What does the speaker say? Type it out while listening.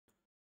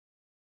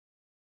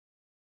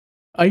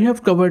I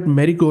have covered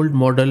Marigold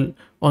model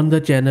on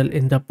the channel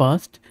in the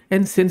past,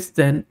 and since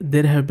then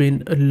there have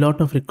been a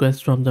lot of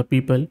requests from the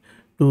people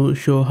to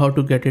show how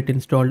to get it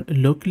installed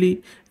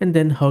locally and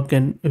then how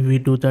can we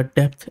do the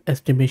depth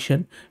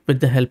estimation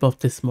with the help of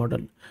this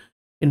model.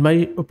 In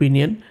my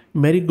opinion,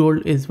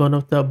 Marigold is one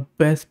of the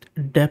best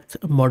depth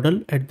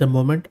model at the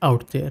moment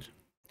out there.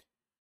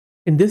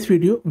 In this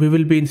video, we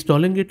will be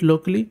installing it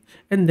locally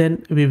and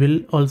then we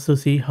will also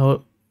see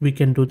how we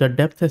can do the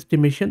depth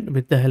estimation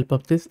with the help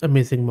of this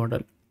amazing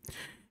model.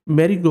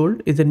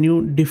 Marigold is a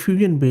new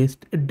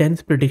diffusion-based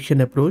dense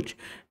prediction approach,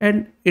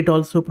 and it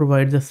also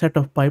provides a set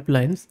of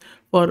pipelines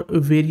for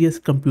various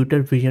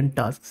computer vision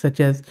tasks such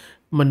as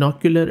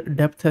monocular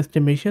depth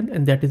estimation,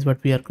 and that is what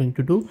we are going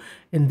to do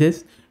in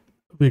this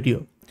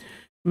video.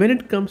 When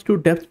it comes to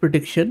depth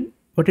prediction,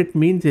 what it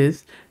means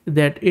is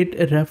that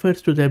it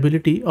refers to the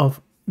ability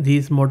of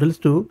these models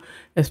to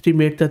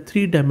estimate the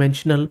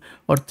three-dimensional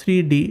or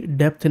 3D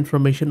depth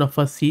information of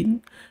a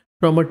scene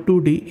from a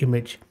 2D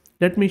image.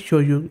 Let me show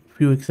you a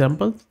few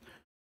examples.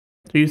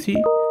 So you see,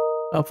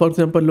 for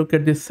example, look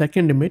at this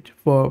second image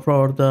for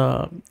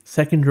the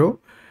second row.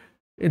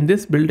 In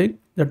this building,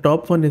 the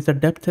top one is the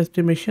depth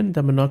estimation,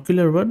 the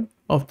monocular one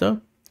of the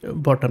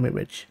bottom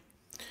image.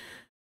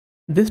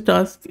 This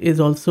task is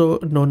also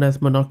known as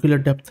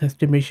monocular depth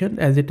estimation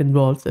as it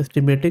involves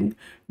estimating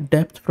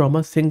depth from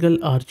a single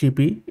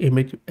RGB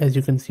image, as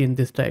you can see in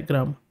this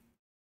diagram.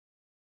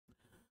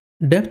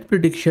 Depth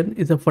prediction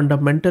is a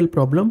fundamental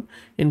problem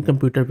in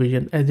computer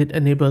vision as it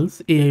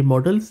enables AI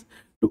models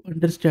to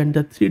understand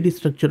the 3D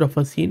structure of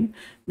a scene,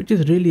 which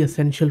is really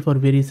essential for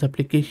various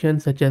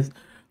applications such as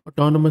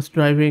autonomous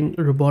driving,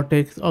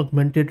 robotics,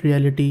 augmented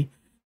reality,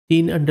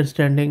 scene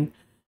understanding,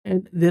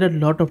 and there are a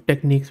lot of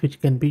techniques which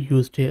can be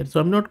used here.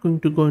 So I'm not going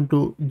to go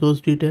into those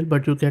details,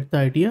 but you get the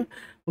idea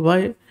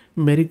why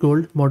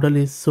Marigold model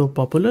is so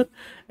popular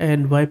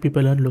and why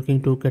people are looking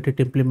to get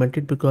it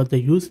implemented, because the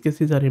use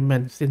cases are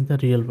immense in the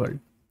real world.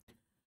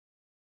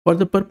 For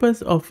the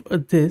purpose of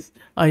this,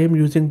 I am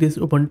using this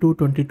Ubuntu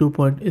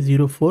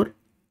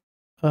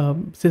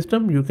 22.04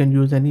 system. You can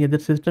use any other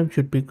system,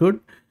 should be good.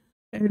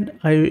 And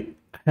I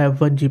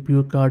have one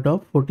GPU card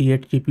of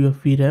 48 GB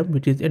of VRAM,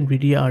 which is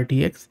NVIDIA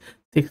RTX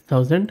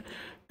 6000,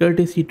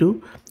 courtesy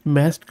to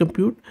Massed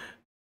Compute,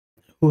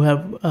 who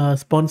have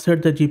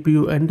sponsored the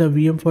GPU and the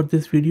VM for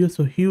this video.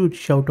 So huge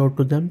shout out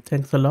to them.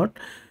 Thanks a lot.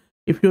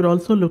 If you're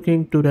also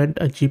looking to rent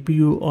a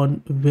GPU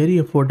on very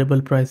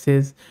affordable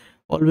prices,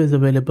 always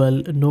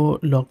available, no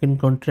lock-in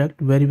contract,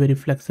 very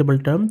flexible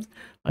terms,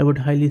 I would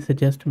highly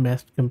suggest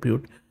Massed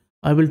Compute.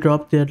 I will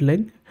drop their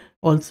link.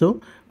 Also,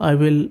 I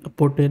will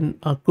put in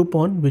a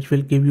coupon which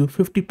will give you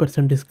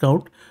 50%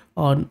 discount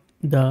on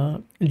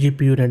the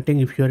GPU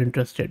renting if you're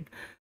interested.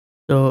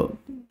 So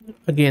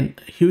again,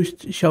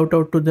 huge shout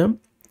out to them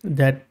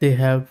that they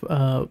have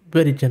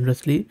very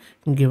generously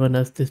given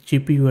us this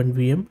GPU and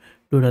VM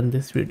to run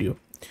this video.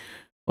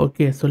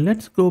 Okay, so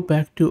let's go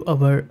back to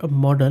our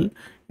model,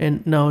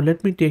 and now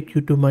let me take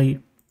you to my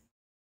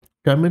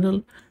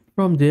terminal.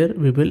 From there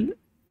we will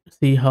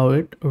see how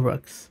it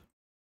works.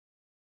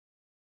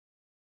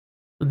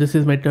 So this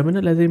is my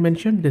terminal. As I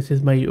mentioned, this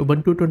is my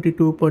Ubuntu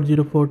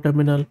 22.04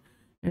 terminal,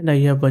 and I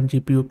have one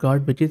GPU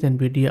card which is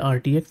NVIDIA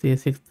RTX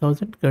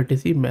A6000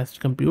 courtesy Massed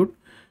Compute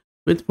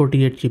with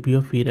 48 GB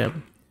of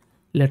VRAM.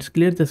 Let's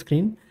clear the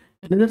screen.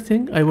 Another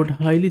thing I would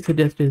highly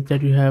suggest is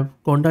that you have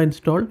Conda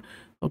installed.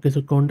 Okay,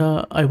 so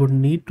Conda, I would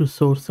need to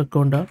source a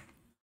Conda.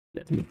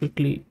 Let me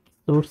quickly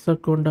source a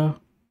Conda.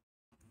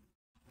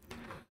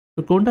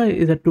 So Conda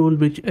is a tool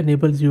which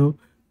enables you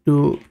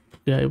to,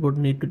 I would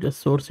need to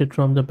just source it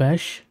from the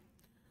bash.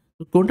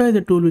 So Conda is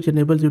a tool which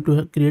enables you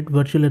to create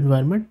virtual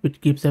environment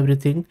which keeps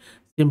everything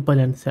simple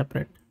and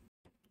separate.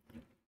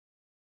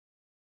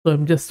 So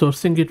I'm just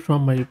sourcing it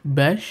from my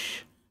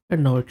bash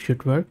and now it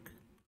should work.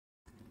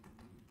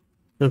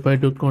 So if I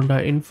do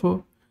Conda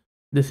info,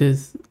 this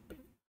is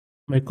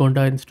my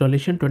Conda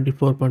installation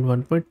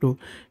 24.1.2.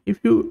 If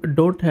you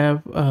don't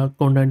have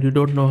Conda and you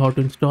don't know how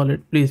to install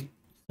it, please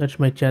search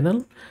my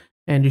channel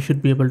and you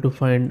should be able to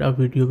find a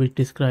video which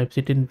describes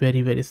it in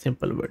very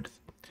simple words.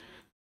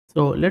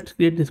 So let's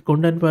create this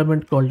Conda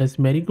environment called as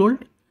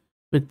Marigold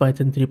with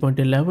Python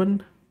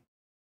 3.11,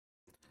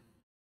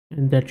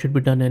 and that should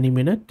be done any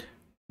minute.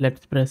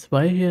 Let's press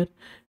Y here,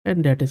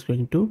 and that is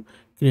going to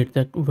create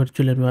the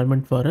virtual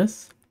environment for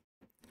us.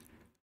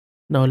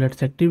 Now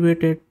let's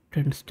activate it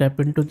and step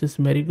into this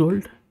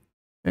Marigold,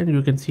 and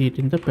you can see it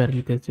in the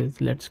parentheses.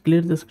 Let's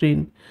clear the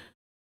screen.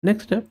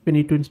 Next step, we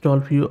need to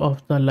install few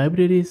of the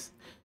libraries.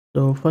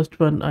 So first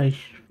one, I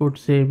would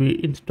say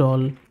we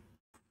install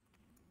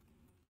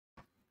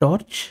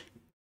Torch.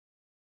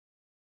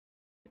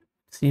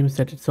 Seems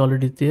that it's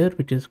already there,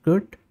 which is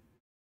good.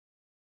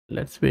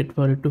 Let's wait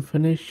for it to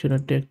finish,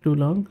 shouldn't take too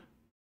long.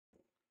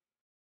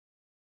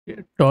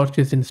 Torch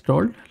is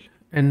installed,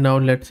 and now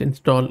let's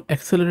install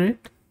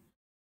Accelerate.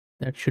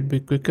 That should be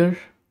quicker.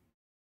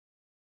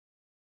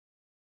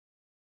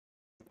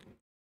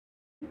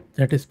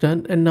 That is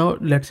done, and now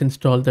let's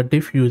install the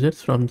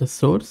diffusers from the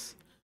source.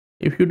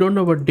 If you don't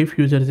know what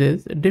diffusers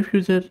is,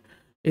 diffuser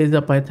is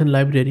a Python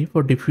library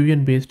for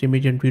diffusion-based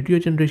image and video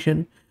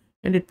generation,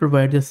 and it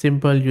provides a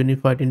simple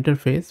unified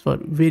interface for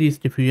various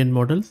diffusion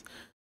models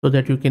so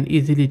that you can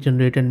easily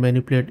generate and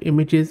manipulate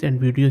images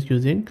and videos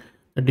using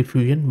the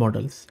diffusion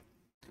models.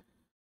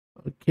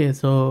 Okay,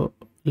 so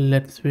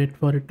let's wait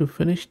for it to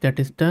finish. That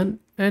is done,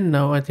 and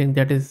now I think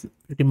that is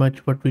pretty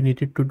much what we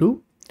needed to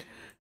do.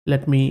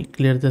 Let me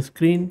clear the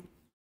screen,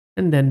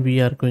 and then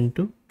we are going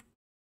to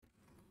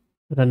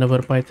run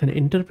our Python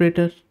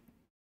interpreter.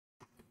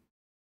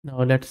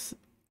 Now let's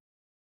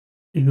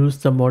use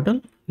the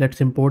model.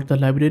 Let's import the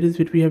libraries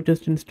which we have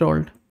just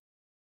installed.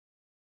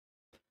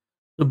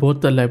 So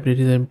both the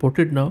libraries are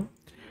imported now,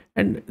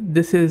 and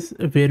this is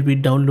where we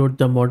download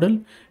the model.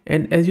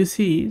 And as you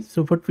see,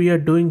 so what we are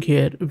doing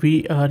here,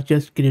 we are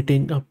just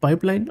creating a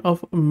pipeline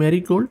of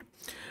Marigold.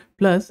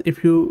 Plus,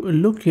 if you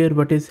look here,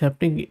 what is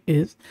happening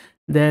is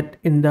that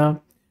in the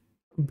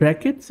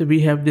brackets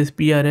we have this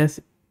PRS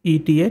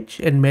ETH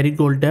and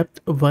Marigold depth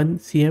 1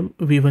 cm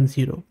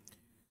v10.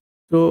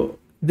 So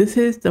this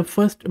is the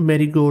first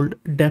Marigold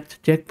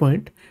depth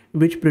checkpoint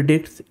which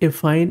predicts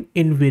affine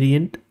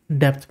invariant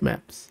depth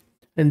maps,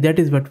 and that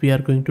is what we are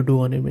going to do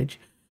on image.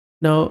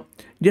 Now,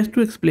 just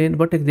to explain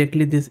what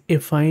exactly this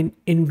affine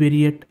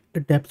invariant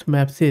depth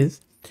maps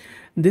is,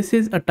 this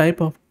is a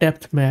type of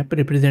depth map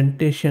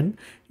representation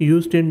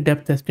used in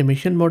depth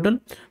estimation model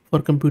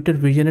for computer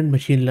vision and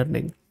machine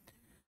learning.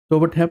 So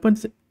what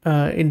happens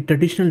in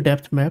traditional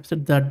depth maps,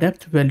 the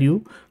depth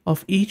value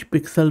of each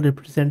pixel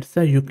represents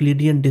the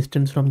Euclidean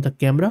distance from the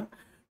camera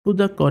to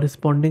the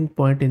corresponding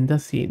point in the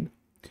scene.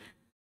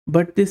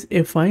 But this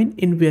affine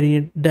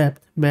invariant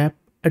depth map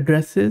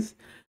addresses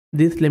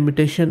this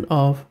limitation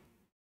of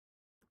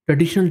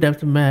traditional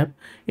depth map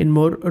in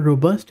more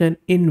robust and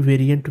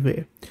invariant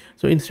way.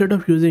 So instead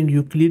of using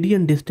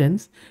Euclidean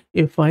distance,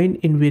 affine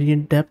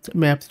invariant depth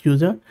maps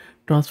use a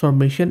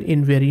transformation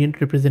invariant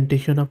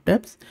representation of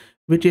depths,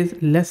 which is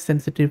less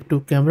sensitive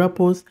to camera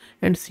pose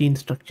and scene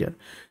structure.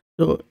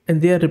 So,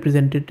 and they are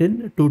represented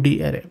in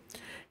 2D array.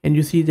 And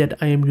you see that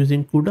I am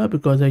using CUDA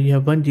because I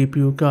have one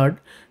GPU card.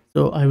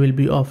 So I will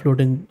be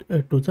offloading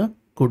to the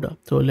CUDA.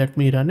 So let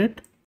me run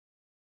it.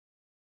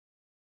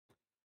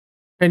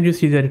 And you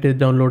see that it is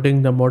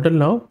downloading the model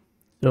now.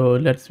 So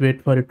let's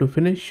wait for it to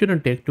finish.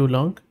 Shouldn't take too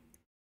long.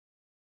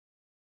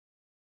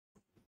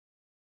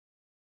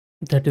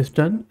 That is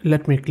done.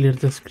 Let me clear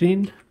the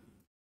screen.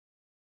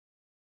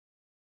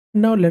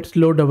 Now let's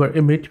load our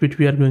image which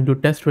we are going to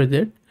test with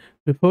it.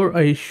 Before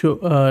I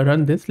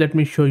run this, let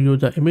me show you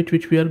the image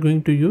which we are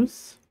going to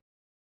use.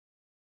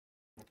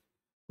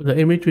 The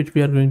image which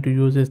we are going to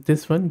use is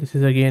this one. This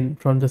is again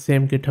from the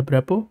same GitHub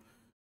repo.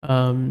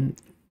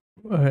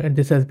 And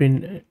this has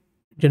been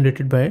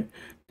generated by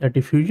the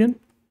diffusion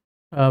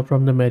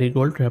from the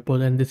Marigold repo,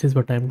 and this is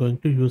what I'm going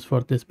to use for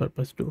this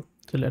purpose too.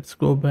 So let's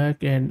go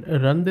back and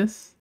run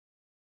this.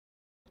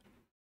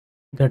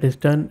 That is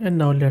done, and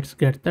now let's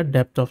get the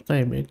depth of the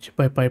image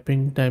by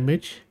piping the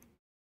image,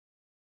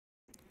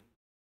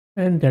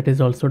 and that is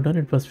also done.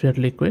 It was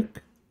fairly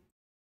quick.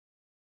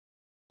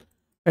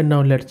 And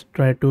now let's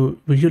try to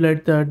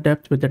visualize the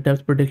depth with the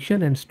depth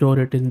prediction and store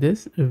it in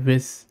this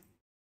Viz.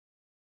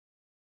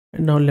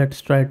 And now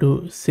let's try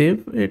to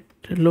save it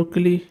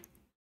locally,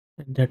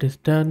 and that is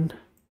done.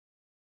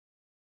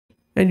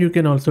 And you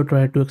can also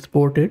try to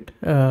export it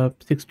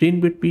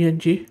 16-bit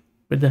PNG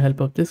with the help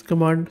of this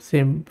command,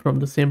 same from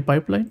the same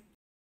pipeline.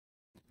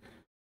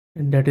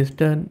 And that is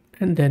done,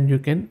 and then you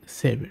can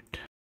save it.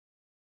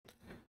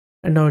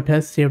 And now it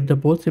has saved the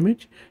both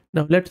image.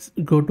 Now let's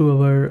go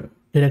to our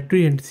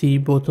directory and see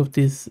both of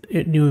these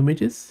new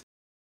images.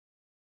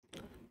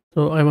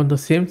 So I'm on the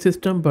same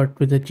system but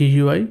with the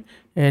GUI,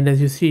 and as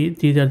you see,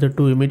 these are the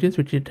two images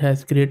which it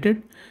has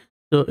created.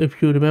 So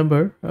if you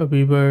remember,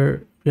 we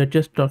are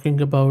just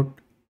talking about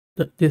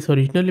this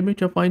original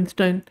image of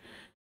Einstein.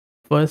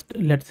 First,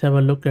 let's have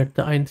a look at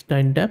the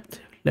Einstein depth.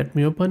 Let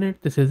me open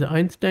it. This is the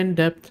Einstein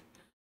depth,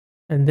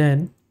 and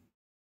then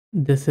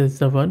this is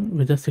the one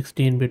with the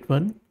 16-bit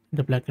one,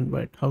 the black and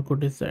white. How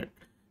good is that?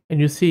 And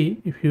you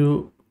see, if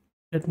you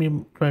let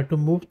me try to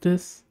move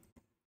this,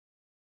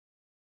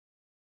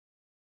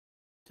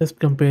 just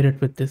compare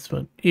it with this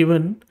one.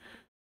 Even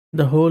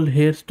the whole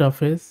hair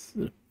stuff is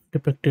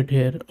depicted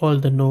here, all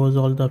the nose,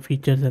 all the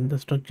features and the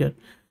structure.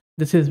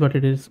 This is what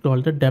it is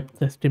called, the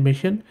depth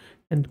estimation,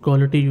 and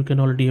quality you can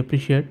already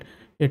appreciate.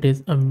 It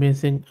is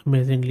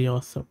amazingly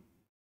awesome.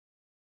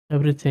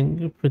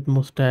 Everything with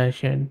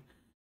mustache, and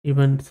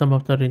even some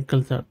of the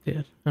wrinkles are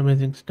there.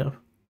 Amazing stuff.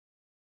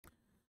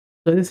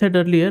 So as I said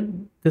earlier,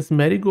 this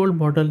Marigold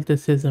model,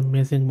 this is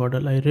amazing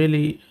model. I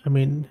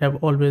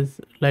have always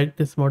liked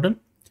this model.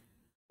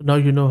 Now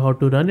you know how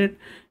to run it,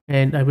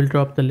 and I will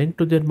drop the link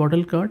to their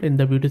model card in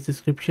the video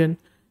description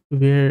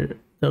where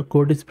the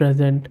code is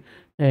present,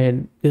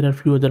 and there are a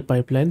few other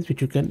pipelines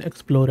which you can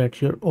explore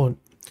at your own.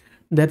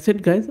 That's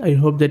it guys. I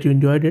hope that you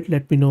enjoyed it.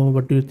 Let me know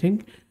what do you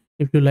think.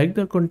 If you like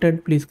the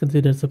content, please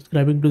consider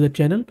subscribing to the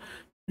channel.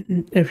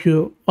 If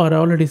you are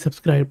already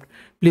subscribed,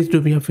 please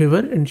do me a favor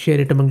and share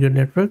it among your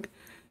network,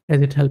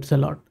 as it helps a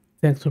lot.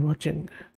 Thanks for watching.